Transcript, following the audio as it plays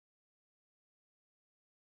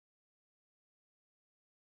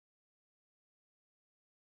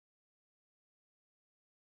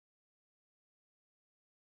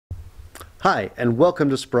Hi, and welcome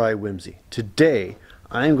to Spry Whimsy. Today,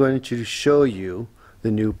 I'm going to show you the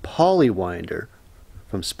new Paulywinder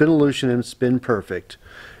from Spinolution and Spinperfect.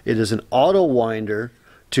 It is an auto winder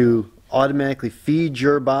to automatically feed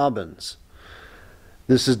your bobbins.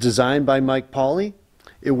 This is designed by Mike Pauly.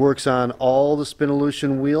 It works on all the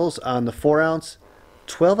Spinolution wheels on the 4 ounce,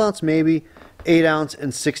 12 ounce maybe, 8 ounce,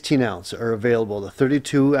 and 16 ounce are available. The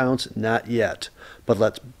 32 ounce, not yet. But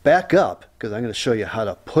let's back up because I'm going to show you how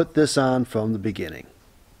to put this on from the beginning.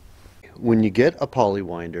 When you get a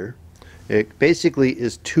Paulywinder, it basically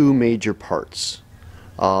is two major parts.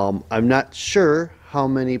 I'm not sure how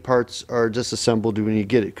many parts are disassembled when you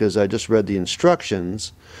get it because I just read the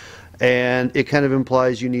instructions and it kind of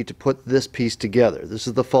implies you need to put this piece together. This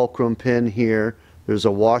is the fulcrum pin here. There's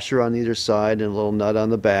a washer on either side and a little nut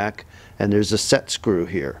on the back, and there's a set screw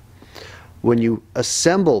here. When you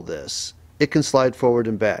assemble this, it can slide forward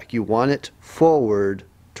and back. You want it forward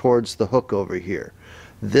towards the hook over here.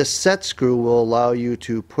 This set screw will allow you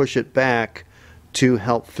to push it back to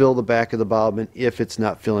help fill the back of the bobbin if it's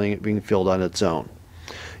not being filled on its own.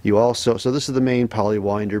 You also, so this is the main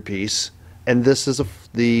Paulywinder piece, and this is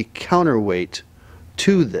the counterweight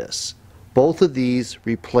to this. Both of these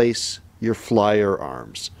replace your flyer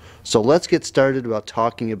arms. So let's get started about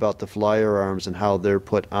talking about the flyer arms and how they're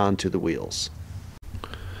put onto the wheels.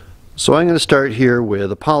 So I'm going to start here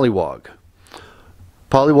with a Pollywog.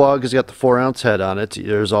 Pollywog has got the 4 ounce head on it.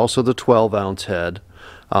 There's also the 12 ounce head.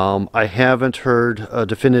 I haven't heard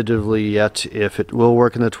definitively yet if it will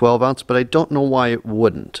work in the 12 ounce, but I don't know why it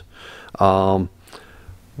wouldn't.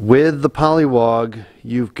 With the Pollywog,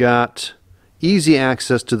 you've got easy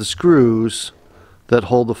access to the screws that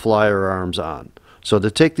hold the flyer arms on. So to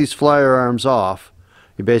take these flyer arms off,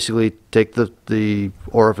 you basically take the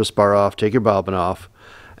orifice bar off, take your bobbin off,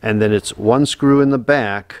 and then it's one screw in the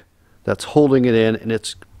back that's holding it in, and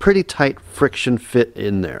it's pretty tight friction fit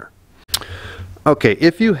in there. Okay,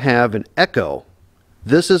 if you have an Echo,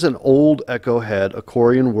 this is an old Echo head, a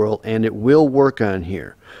Corian Whirl, and it will work on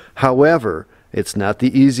here. However, it's not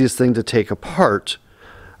the easiest thing to take apart,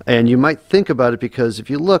 and you might think about it because if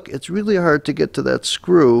you look, it's really hard to get to that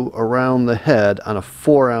screw around the head on a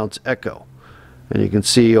 4 ounce Echo. And you can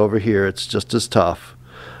see over here it's just as tough.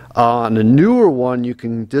 On a newer one, you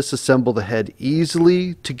can disassemble the head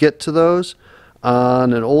easily to get to those.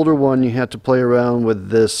 On an older one, you have to play around with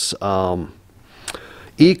this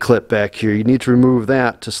E-clip back here. You need to remove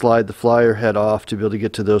that to slide the flyer head off to be able to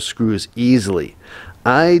get to those screws easily.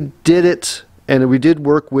 I did it, and we did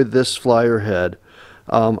work with this flyer head.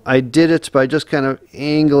 I did it by just kind of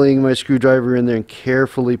angling my screwdriver in there and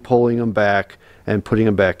carefully pulling them back and putting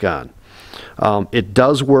them back on. It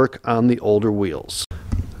does work on the older wheels.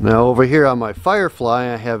 Now over here on my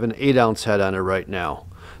Firefly, I have an 8 ounce head on it right now.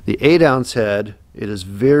 The 8 ounce head, it is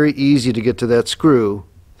very easy to get to that screw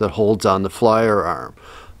that holds on the flyer arm.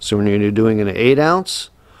 So when you're doing an 8 ounce,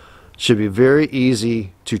 it should be very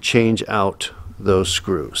easy to change out those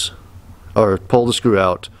screws, or pull the screw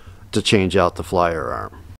out to change out the flyer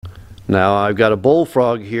arm. Now I've got a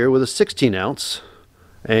Bullfrog here with a 16 ounce,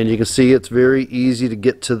 and you can see it's very easy to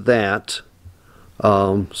get to that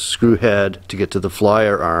screw head to get to the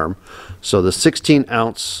flyer arm. So the 16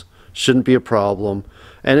 ounce shouldn't be a problem,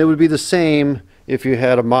 and it would be the same if you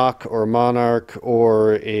had a Mach or a Monarch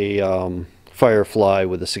or a Firefly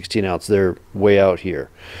with a 16 ounce. They're way out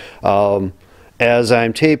here. As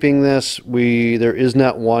I'm taping this, there is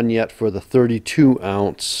not one yet for the 32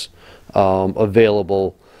 ounce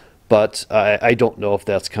available, but I don't know if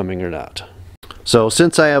that's coming or not. So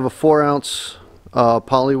since I have a 4 ounce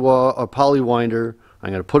Paulywinder, I'm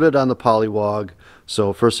going to put it on the Pollywog.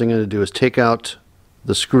 So first thing I'm going to do is take out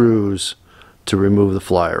the screws to remove the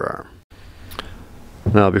flyer arm.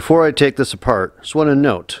 Now before I take this apart, I just want to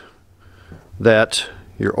note that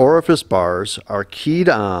your orifice bars are keyed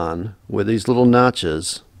on with these little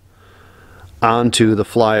notches onto the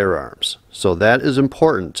flyer arms. So that is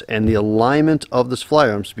important, and the alignment of this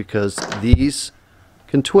flyer arms, because these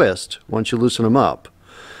can twist once you loosen them up.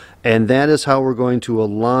 And that is how we're going to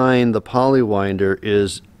align the Paulywinder,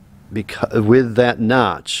 is with that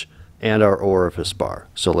notch and our orifice bar.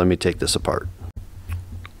 So let me take this apart.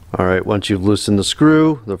 Alright, once you've loosened the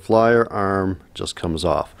screw, the flyer arm just comes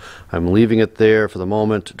off. I'm leaving it there for the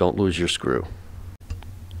moment. Don't lose your screw.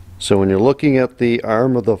 So when you're looking at the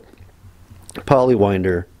arm of the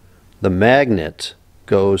Paulywinder, the magnet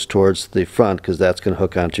goes towards the front because that's going to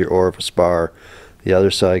hook onto your orifice bar. The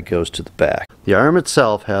other side goes to the back. The arm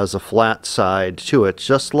itself has a flat side to it,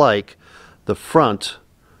 just like the front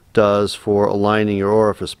does for aligning your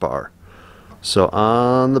orifice bar. So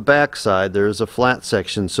on the back side there is a flat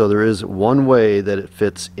section, so there is one way that it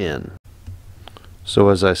fits in. So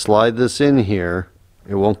as I slide this in here,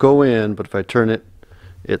 it won't go in, but if I turn it,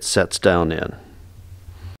 it sets down in.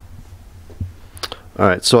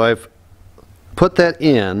 Alright, so I've put that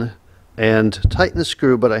in and tightened the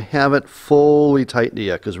screw, but I haven't fully tightened it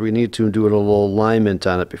yet because we need to do a little alignment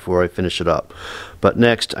on it before I finish it up. But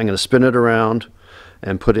next I'm going to spin it around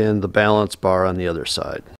and put in the balance bar on the other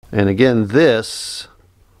side. And again, this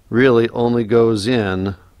really only goes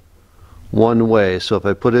in one way, so if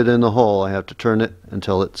I put it in the hole, I have to turn it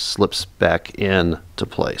until it slips back in to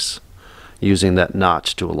place, using that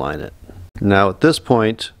notch to align it. Now at this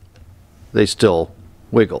point, they still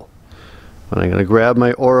wiggle. But I'm going to grab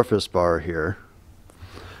my orifice bar here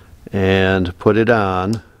and put it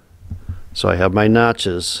on, so I have my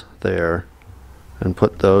notches there, and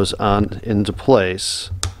put those on into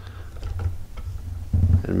place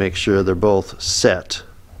and make sure they're both set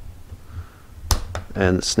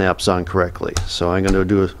and it snaps on correctly. So I'm going to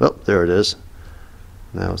do it. Oh, there it is.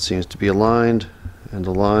 Now it seems to be aligned and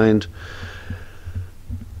aligned,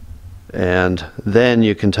 and then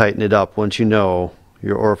you can tighten it up once you know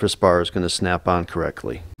your orifice bar is going to snap on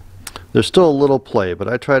correctly. There's still a little play, but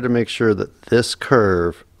I try to make sure that this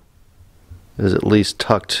curve is at least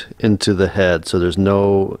tucked into the head, so there's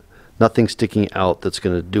nothing sticking out that's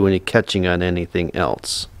going to do any catching on anything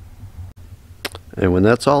else. And when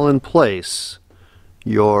that's all in place,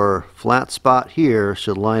 your flat spot here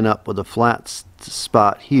should line up with a flat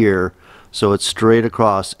spot here, so it's straight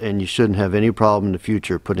across, and you shouldn't have any problem in the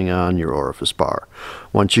future putting on your orifice bar.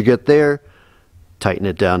 Once you get there, tighten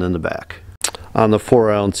it down in the back. On the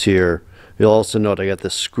 4-ounce here, you'll also note I got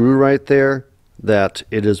this screw right there that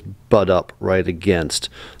it is butt up right against,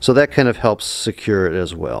 so that kind of helps secure it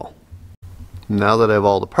as well. Now that I have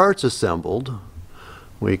all the parts assembled,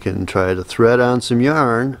 we can try to thread on some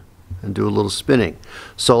yarn and do a little spinning.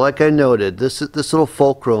 So like I noted, this little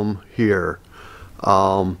fulcrum here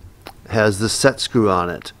has this set screw on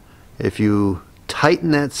it. If you tighten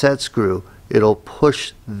that set screw, it'll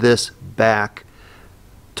push this back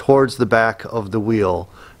towards the back of the wheel,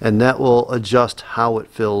 and that will adjust how it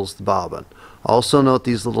fills the bobbin. Also note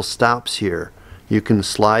these little stops here. You can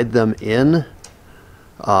slide them in,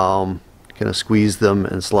 kind of squeeze them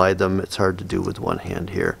and slide them. It's hard to do with one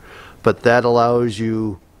hand here, but that allows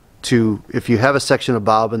you to, if you have a section of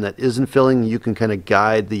bobbin that isn't filling, you can kind of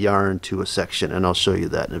guide the yarn to a section, and I'll show you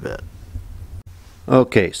that in a bit.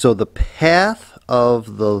 Okay, so the path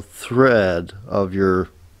of the thread of your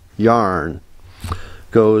yarn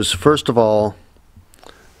goes, first of all,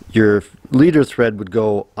 your leader thread would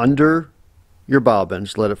go under your bobbin,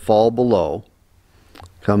 just let it fall below,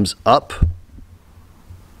 comes up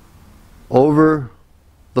over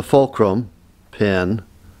the fulcrum pin,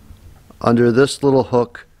 under this little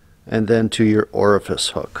hook, and then to your orifice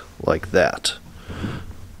hook, like that.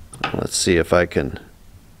 Let's see if I can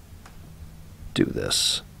do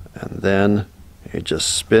this. And then you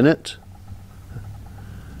just spin it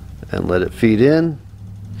and let it feed in.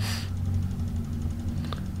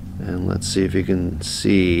 And let's see if you can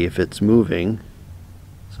see if it's moving.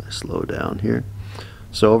 So I slow down here.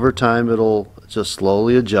 So over time it'll just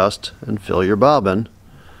slowly adjust and fill your bobbin.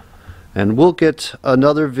 And we'll get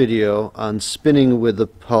another video on spinning with the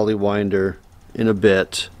Polywinder in a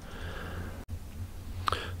bit.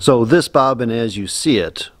 So this bobbin, as you see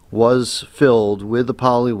it, was filled with the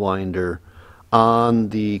Polywinder on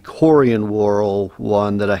the Corian whorl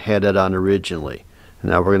one that I had it on originally.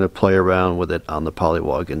 And now we're going to play around with it on the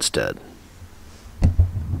Pollywog instead.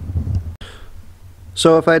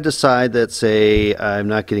 So if I decide that, say, I'm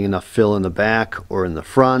not getting enough fill in the back or in the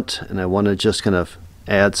front, and I want to just kind of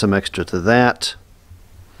add some extra to that,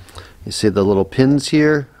 you see the little pins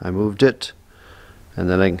here? I moved it, and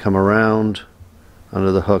then I can come around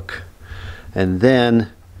under the hook, and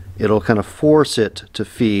then it'll kind of force it to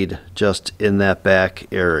feed just in that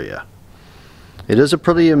back area. It is a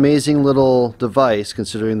pretty amazing little device,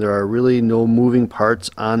 considering there are really no moving parts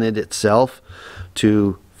on it itself,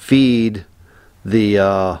 to feed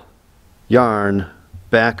the yarn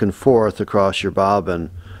back and forth across your bobbin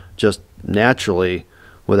just naturally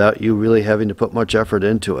without you really having to put much effort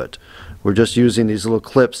into it. We're just using these little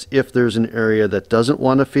clips if there's an area that doesn't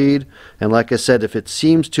want to feed, and like I said, if it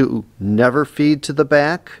seems to never feed to the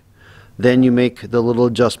back, then you make the little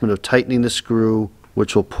adjustment of tightening the screw,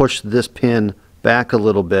 which will push this pin back a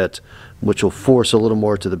little bit, which will force a little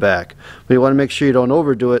more to the back. But you want to make sure you don't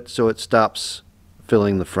overdo it so it stops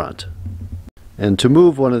filling the front. And to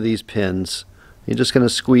move one of these pins, you're just going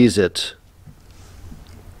to squeeze it,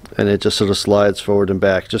 and it just sort of slides forward and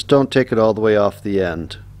back. Just don't take it all the way off the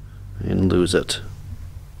end and lose it.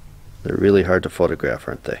 They're really hard to photograph,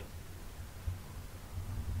 aren't they?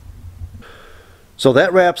 So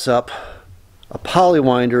that wraps up a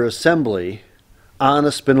Polywinder assembly on a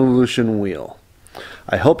Spinolution wheel.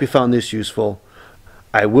 I hope you found this useful.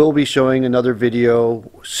 I will be showing another video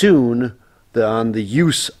soon on the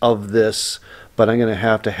use of this, but I'm going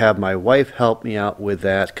to have my wife help me out with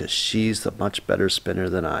that because she's a much better spinner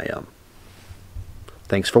than I am.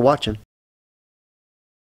 Thanks for watching.